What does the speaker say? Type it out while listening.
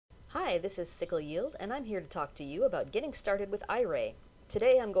Hi, this is SickleYield, and I'm here to talk to you about getting started with Iray.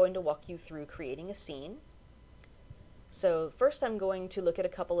 Today I'm going to walk you through creating a scene. So first I'm going to look at a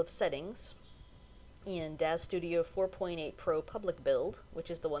couple of settings in DAZ Studio 4.8 Pro Public Build, which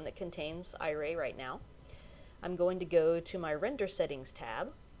is the one that contains Iray right now. I'm going to go to my Render Settings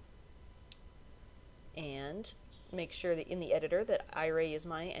tab and make sure that in the editor that Iray is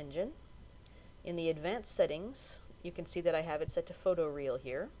my engine. In the Advanced Settings, you can see that I have it set to photoreal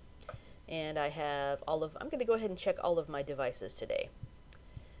here. And I have I'm going to go ahead and check all of my devices today.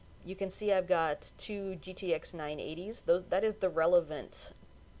 You can see I've got two GTX 980s. That is the relevant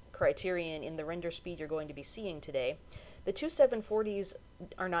criterion in the render speed you're going to be seeing today. The two 740s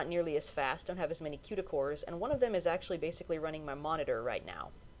are not nearly as fast, don't have as many cores, and one of them is actually basically running my monitor right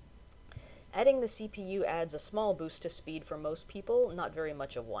now. Adding the CPU adds a small boost to speed for most people, not very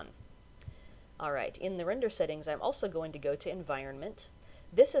much of one. Alright, in the render settings I'm also going to go to Environment.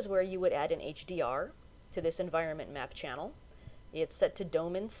 This is where you would add an HDR to this environment map channel. It's set to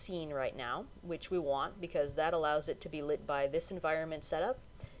Dome and Scene right now, which we want because that allows it to be lit by this environment setup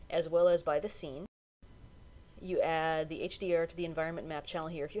as well as by the scene. You add the HDR to the environment map channel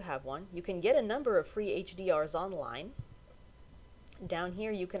here if you have one. You can get a number of free HDRs online. Down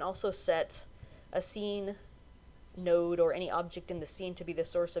here you can also set a scene node or any object in the scene to be the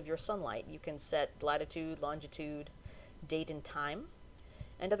source of your sunlight. You can set latitude, longitude, date and time,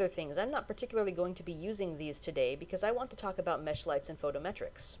 and other things. I'm not particularly going to be using these today because I want to talk about mesh lights and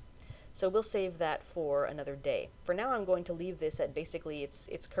photometrics. So we'll save that for another day. For now I'm going to leave this at basically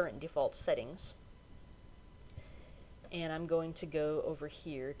its current default settings. And I'm going to go over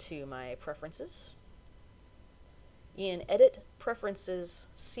here to my preferences. In Edit, Preferences,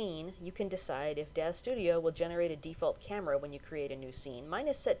 Scene, you can decide if DAZ Studio will generate a default camera when you create a new scene. Mine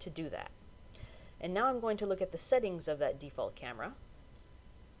is set to do that. And now I'm going to look at the settings of that default camera,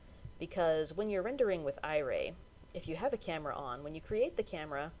 because when you're rendering with Iray, if you have a camera on, when you create the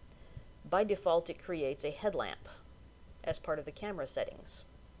camera, by default it creates a headlamp as part of the camera settings.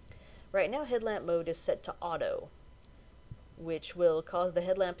 Right now headlamp mode is set to auto, which will cause the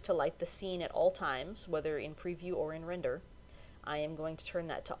headlamp to light the scene at all times, whether in preview or in render. I am going to turn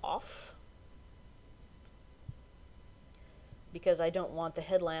that to off because I don't want the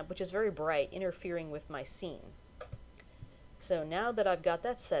headlamp, which is very bright, interfering with my scene. So now that I've got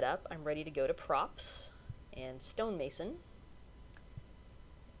that set up, I'm ready to go to Props and Stonemason.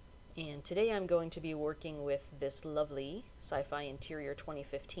 And today I'm going to be working with this lovely Sci-Fi Interior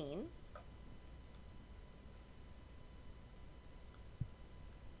 2015.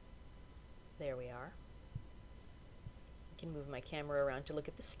 There we are. I can move my camera around to look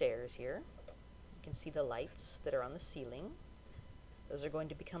at the stairs here. You can see the lights that are on the ceiling. Those are going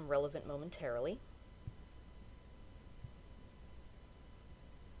to become relevant momentarily.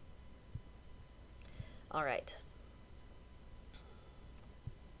 Alright.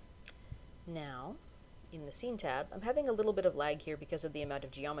 Now, in the Scene tab, I'm having a little bit of lag here because of the amount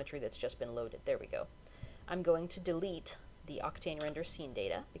of geometry that's just been loaded. There we go. I'm going to delete the Octane render scene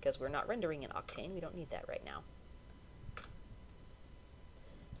data because we're not rendering in Octane. We don't need that right now.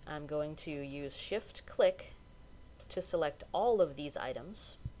 I'm going to use Shift-Click to select all of these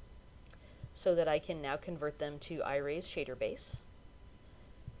items so that I can now convert them to Iray's shader base.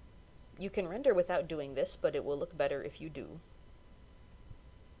 You can render without doing this, but it will look better if you do.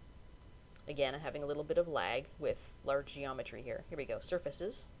 Again, I'm having a little bit of lag with large geometry here. Here we go,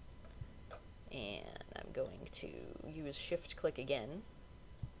 surfaces. And I'm going to use Shift-Click again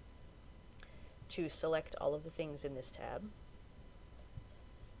to select all of the things in this tab.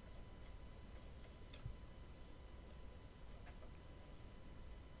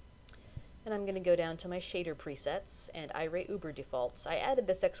 And I'm going to go down to my shader presets and Iray Uber defaults. I added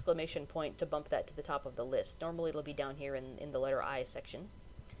this exclamation point to bump that to the top of the list. Normally it'll be down here in the letter I section.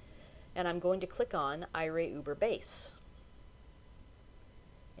 And I'm going to click on Iray Uber Base.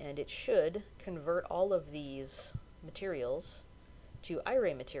 And it should convert all of these materials to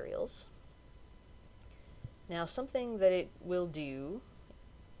Iray materials. Now something that it will do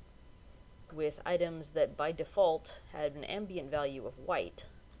with items that by default had an ambient value of white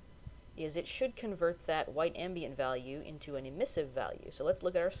is it should convert that white ambient value into an emissive value. So let's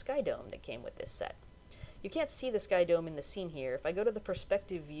look at our sky dome that came with this set. You can't see the sky dome in the scene here. If I go to the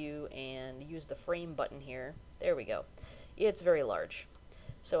perspective view and use the frame button here, there we go. It's very large.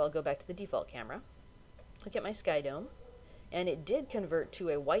 So I'll go back to the default camera, look at my sky dome, and it did convert to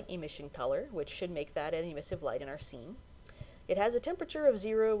a white emission color, which should make that an emissive light in our scene. It has a temperature of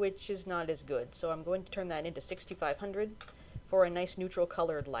 0, which is not as good, so I'm going to turn that into 6500 for a nice neutral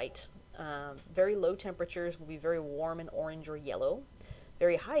colored light. Very low temperatures will be very warm and orange or yellow.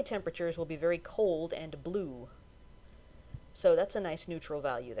 Very high temperatures will be very cold and blue. So that's a nice neutral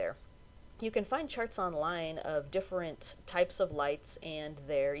value there. You can find charts online of different types of lights and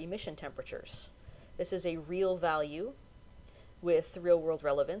their emission temperatures. This is a real value with real-world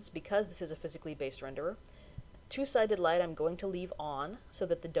relevance because this is a physically based renderer. Two-sided light I'm going to leave on so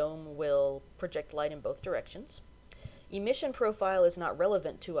that the dome will project light in both directions. Emission profile is not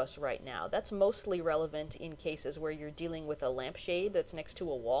relevant to us right now. That's mostly relevant in cases where you're dealing with a lampshade that's next to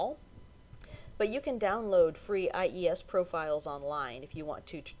a wall. But you can download free IES profiles online if you want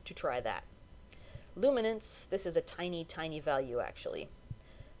to try that. Luminance, this is a tiny, tiny value actually.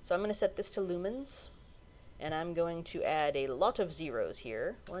 So I'm going to set this to lumens, and I'm going to add a lot of zeros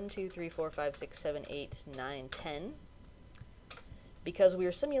here. 1, 2, 3, 4, 5, 6, 7, 8, 9, 10. Because we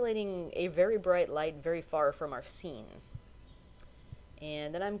are simulating a very bright light very far from our scene.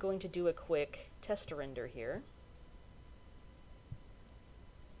 And then I'm going to do a quick test render here.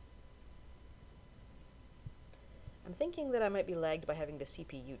 I'm thinking that I might be lagged by having the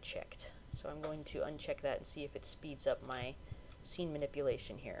CPU checked. So I'm going to uncheck that and see if it speeds up my scene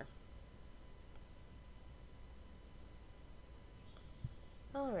manipulation here.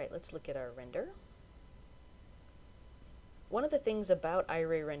 Alright, let's look at our render. One of the things about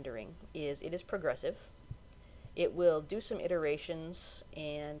Iray rendering is it is progressive. It will do some iterations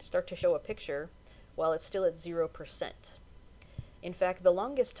and start to show a picture while it's still at 0%. In fact, the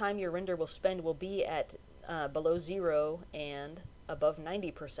longest time your render will spend will be at below 0 and above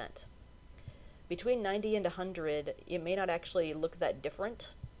 90%. Between 90 and 100, it may not actually look that different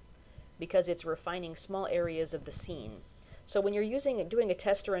because it's refining small areas of the scene. So when you're doing a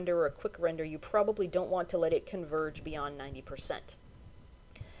test render or a quick render, you probably don't want to let it converge beyond 90%.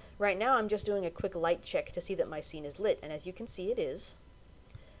 Right now I'm just doing a quick light check to see that my scene is lit, and as you can see it is.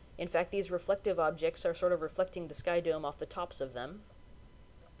 In fact, these reflective objects are sort of reflecting the sky dome off the tops of them.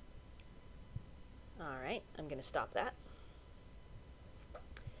 Alright, I'm going to stop that.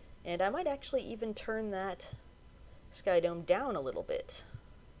 And I might actually even turn that sky dome down a little bit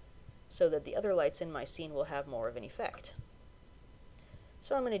so that the other lights in my scene will have more of an effect.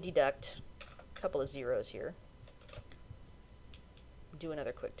 So I'm going to deduct a couple of zeros here. Do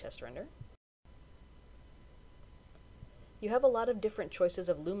another quick test render. You have a lot of different choices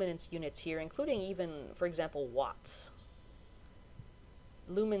of luminance units here, including even, for example, watts.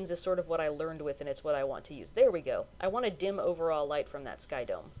 Lumens is sort of what I learned with, and it's what I want to use. There we go. I want to dim overall light from that sky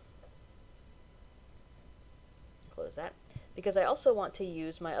dome. Close that. Because I also want to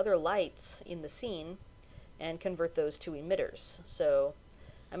use my other lights in the scene and convert those to emitters. So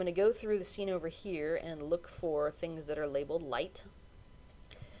I'm going to go through the scene over here and look for things that are labeled light.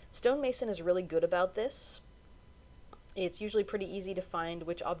 Stonemason is really good about this. It's usually pretty easy to find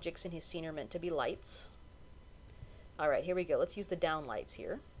which objects in his scene are meant to be lights. Alright, here we go. Let's use the downlights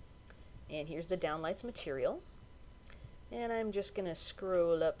here. And here's the downlights material. And I'm just going to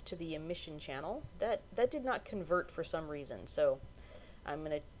scroll up to the emission channel. That did not convert for some reason, so I'm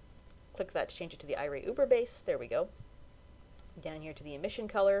going to click that to change it to the Iray Uber base. There we go. Down here to the emission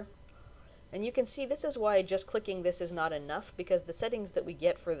color. And you can see this is why just clicking this is not enough, because the settings that we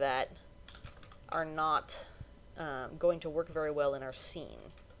get for that are not going to work very well in our scene.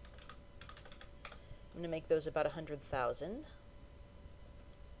 I'm going to make those about 100,000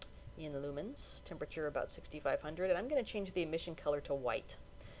 in lumens, temperature about 6,500, and I'm going to change the emission color to white.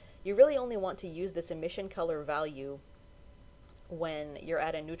 You really only want to use this emission color value when you're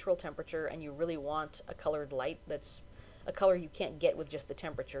at a neutral temperature and you really want a colored light that's a color you can't get with just the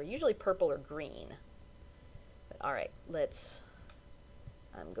temperature, usually purple or green. But alright,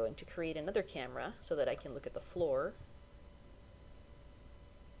 I'm going to create another camera so that I can look at the floor.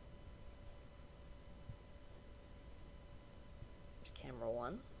 There's camera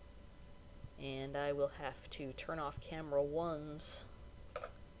 1. And I will have to turn off camera 1's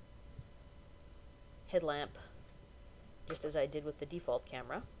headlamp, just as I did with the default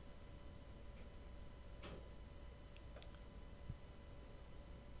camera.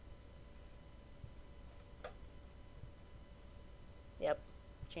 Yep,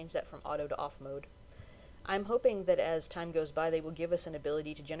 change that from auto to off mode. I'm hoping that as time goes by, they will give us an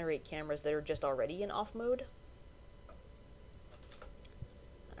ability to generate cameras that are just already in off mode.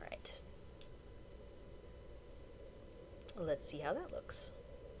 Alright. Let's see how that looks.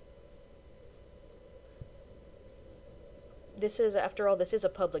 This is, after all, this is a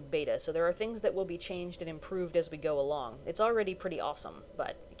public beta, so there are things that will be changed and improved as we go along. It's already pretty awesome,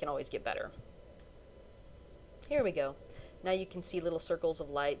 but it can always get better. Here we go. Now you can see little circles of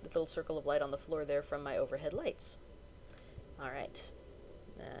light, the little circle of light on the floor there from my overhead lights. Alright,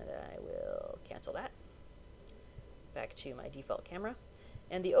 and I will cancel that. Back to my default camera.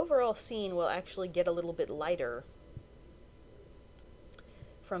 And the overall scene will actually get a little bit lighter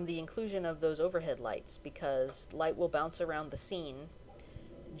from the inclusion of those overhead lights, because light will bounce around the scene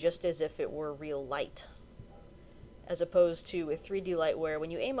just as if it were real light, as opposed to with 3D light where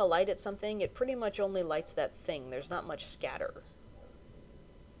when you aim a light at something, it pretty much only lights that thing. There's not much scatter.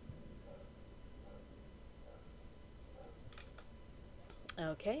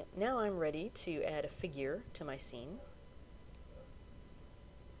 Okay, now I'm ready to add a figure to my scene.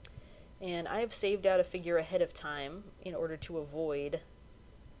 And I've saved out a figure ahead of time in order to avoid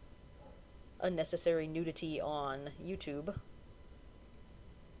unnecessary nudity on YouTube.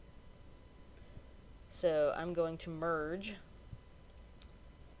 So I'm going to merge.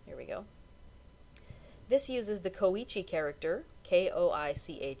 Here we go. This uses the Koichi character,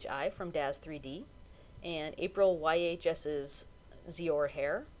 K-O-I-C-H-I, from DAZ 3D, and April YHS's Zior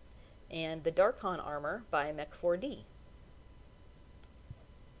hair, and the Darkon armor by Mech4D.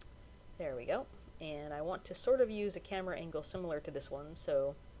 There we go. And I want to sort of use a camera angle similar to this one,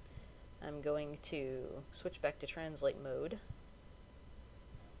 so I'm going to switch back to translate mode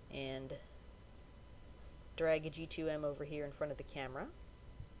and drag a G2M over here in front of the camera.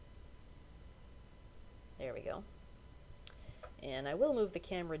 There we go. And I will move the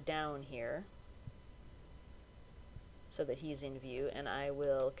camera down here so that he's in view, and I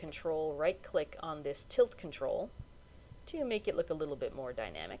will control right click on this tilt control to make it look a little bit more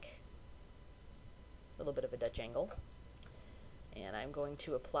dynamic. A little bit of a Dutch angle. And I'm going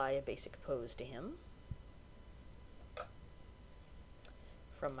to apply a basic pose to him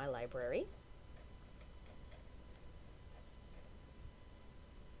from my library.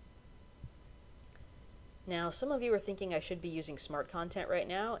 Now, some of you are thinking I should be using smart content right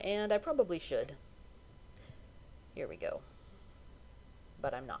now, and I probably should. Here we go.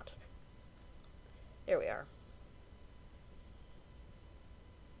 But I'm not. There we are.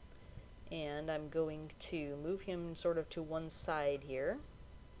 And I'm going to move him sort of to one side here,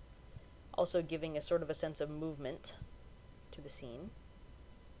 also giving a sort of a sense of movement to the scene,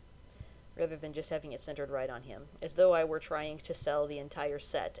 rather than just having it centered right on him, as though I were trying to sell the entire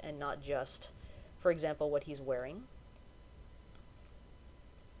set and not just, for example, what he's wearing.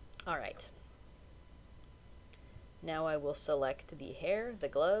 Alright. Now I will select the hair, the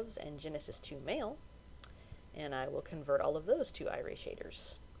gloves, and Genesis 2 male, and I will convert all of those to Iray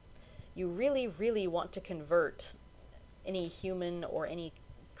shaders. You really, really want to convert any human or any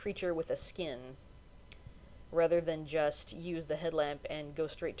creature with a skin rather than just use the headlamp and go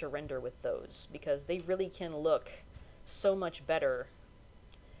straight to render with those, because they really can look so much better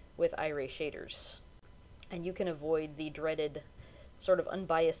with Iray shaders. And you can avoid the dreaded sort of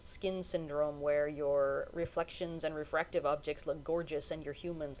unbiased skin syndrome where your reflections and refractive objects look gorgeous and your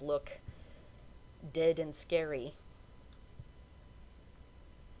humans look dead and scary.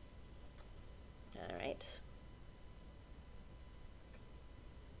 Alright.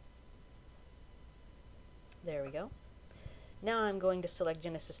 There we go. Now I'm going to select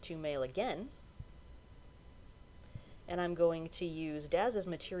Genesis 2 male again, and I'm going to use DAZ's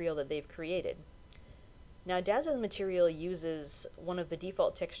material that they've created. Now, DAZ's material uses one of the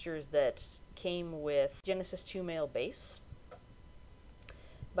default textures that came with Genesis 2 male base,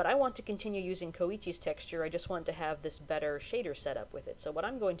 but I want to continue using Koichi's texture. I just want to have this better shader setup with it. So what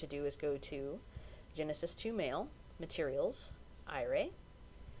I'm going to do is go to Genesis 2 male, materials, Iray,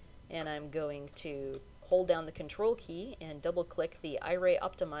 and I'm going to hold down the control key and double click the Iray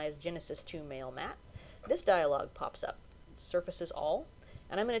optimized Genesis 2 male matte. This dialog pops up, surfaces all,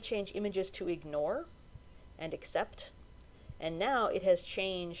 and I'm going to change images to ignore and accept, and now it has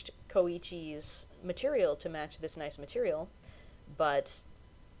changed Koichi's material to match this nice material, but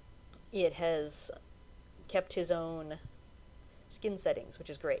it has kept his own skin settings, which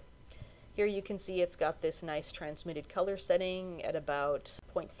is great. Here you can see it's got this nice transmitted color setting at about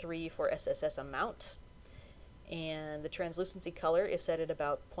 0.3 for SSS amount, and the translucency color is set at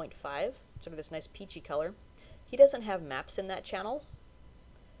about 0.5, sort of this nice peachy color. He doesn't have maps in that channel,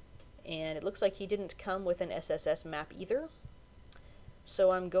 and it looks like he didn't come with an SSS map either,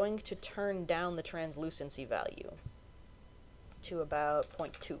 so I'm going to turn down the translucency value to about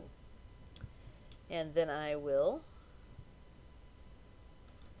 0.2, and then I will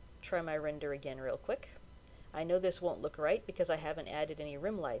try my render again real quick. I know this won't look right because I haven't added any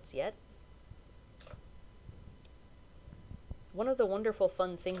rim lights yet. One of the wonderful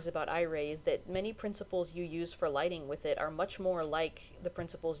fun things about Iray is that many principles you use for lighting with it are much more like the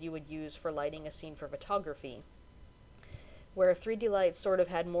principles you would use for lighting a scene for photography, where 3D light sort of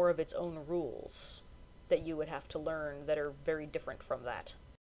had more of its own rules that you would have to learn that are very different from that.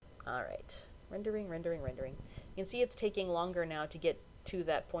 Alright, rendering. You can see it's taking longer now to get to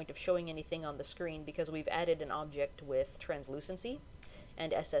that point of showing anything on the screen because we've added an object with translucency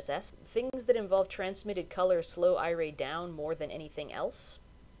and SSS. Things that involve transmitted color slow Iray down more than anything else.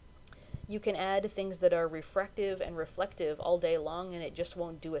 You can add things that are refractive and reflective all day long and it just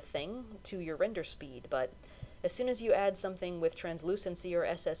won't do a thing to your render speed, but as soon as you add something with translucency or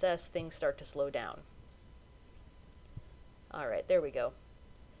SSS, things start to slow down. Alright, there we go.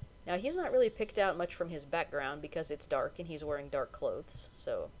 Now he's not really picked out much from his background because it's dark and he's wearing dark clothes,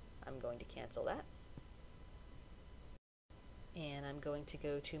 so I'm going to cancel that. And I'm going to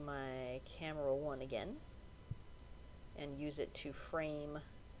go to my camera 1 again and use it to frame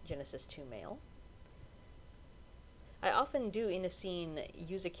Genesis 2 male. I often do in a scene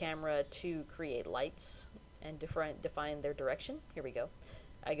use a camera to create lights and define their direction. Here we go.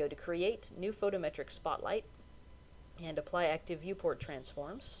 I go to create new photometric spotlight and apply active viewport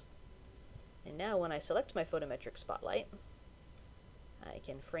transforms. And now when I select my photometric spotlight, I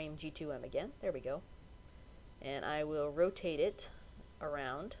can frame G2M again. There we go. And I will rotate it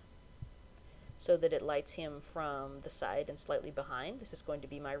around so that it lights him from the side and slightly behind. This is going to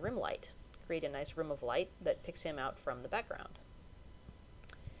be my rim light. Create a nice rim of light that picks him out from the background.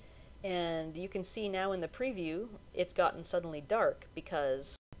 And you can see now in the preview, it's gotten suddenly dark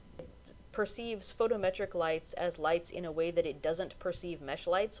because it perceives photometric lights as lights in a way that it doesn't perceive mesh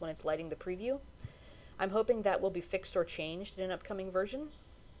lights when it's lighting the preview. I'm hoping that will be fixed or changed in an upcoming version.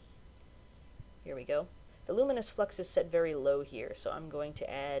 Here we go. The luminous flux is set very low here, so I'm going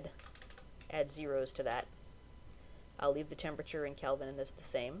to add zeros to that. I'll leave the temperature in Kelvin and this the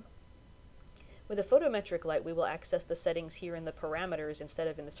same. With a photometric light, we will access the settings here in the parameters instead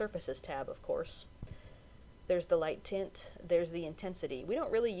of in the surfaces tab, of course. There's the light tint, there's the intensity. We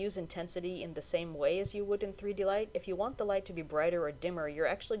don't really use intensity in the same way as you would in 3D light. If you want the light to be brighter or dimmer, you're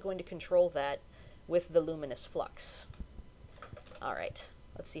actually going to control that with the luminous flux. Alright,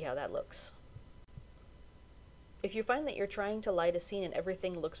 let's see how that looks. If you find that you're trying to light a scene and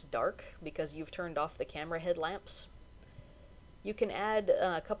everything looks dark because you've turned off the camera headlamps, you can add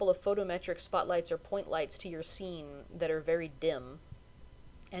a couple of photometric spotlights or point lights to your scene that are very dim,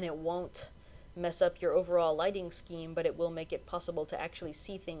 and it won't mess up your overall lighting scheme, but it will make it possible to actually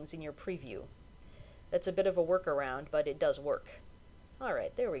see things in your preview. That's a bit of a workaround, but it does work.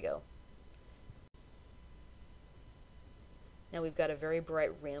 Alright, there we go. Now we've got a very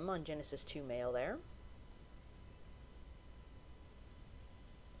bright rim on Genesis 2 male there.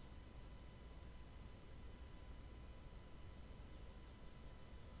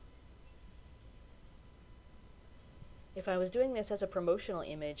 If I was doing this as a promotional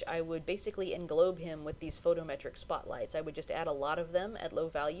image, I would basically englobe him with these photometric spotlights. I would just add a lot of them at low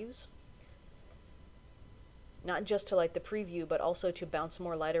values. Not just to light the preview, but also to bounce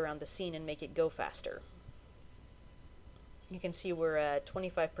more light around the scene and make it go faster. You can see we're at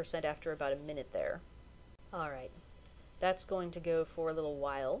 25% after about a minute there. Alright, that's going to go for a little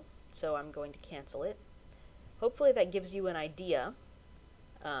while, so I'm going to cancel it. Hopefully that gives you an idea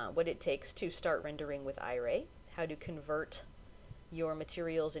what it takes to start rendering with Iray, how to convert your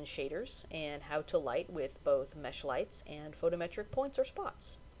materials and shaders, and how to light with both mesh lights and photometric points or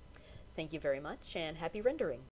spots. Thank you very much, and happy rendering!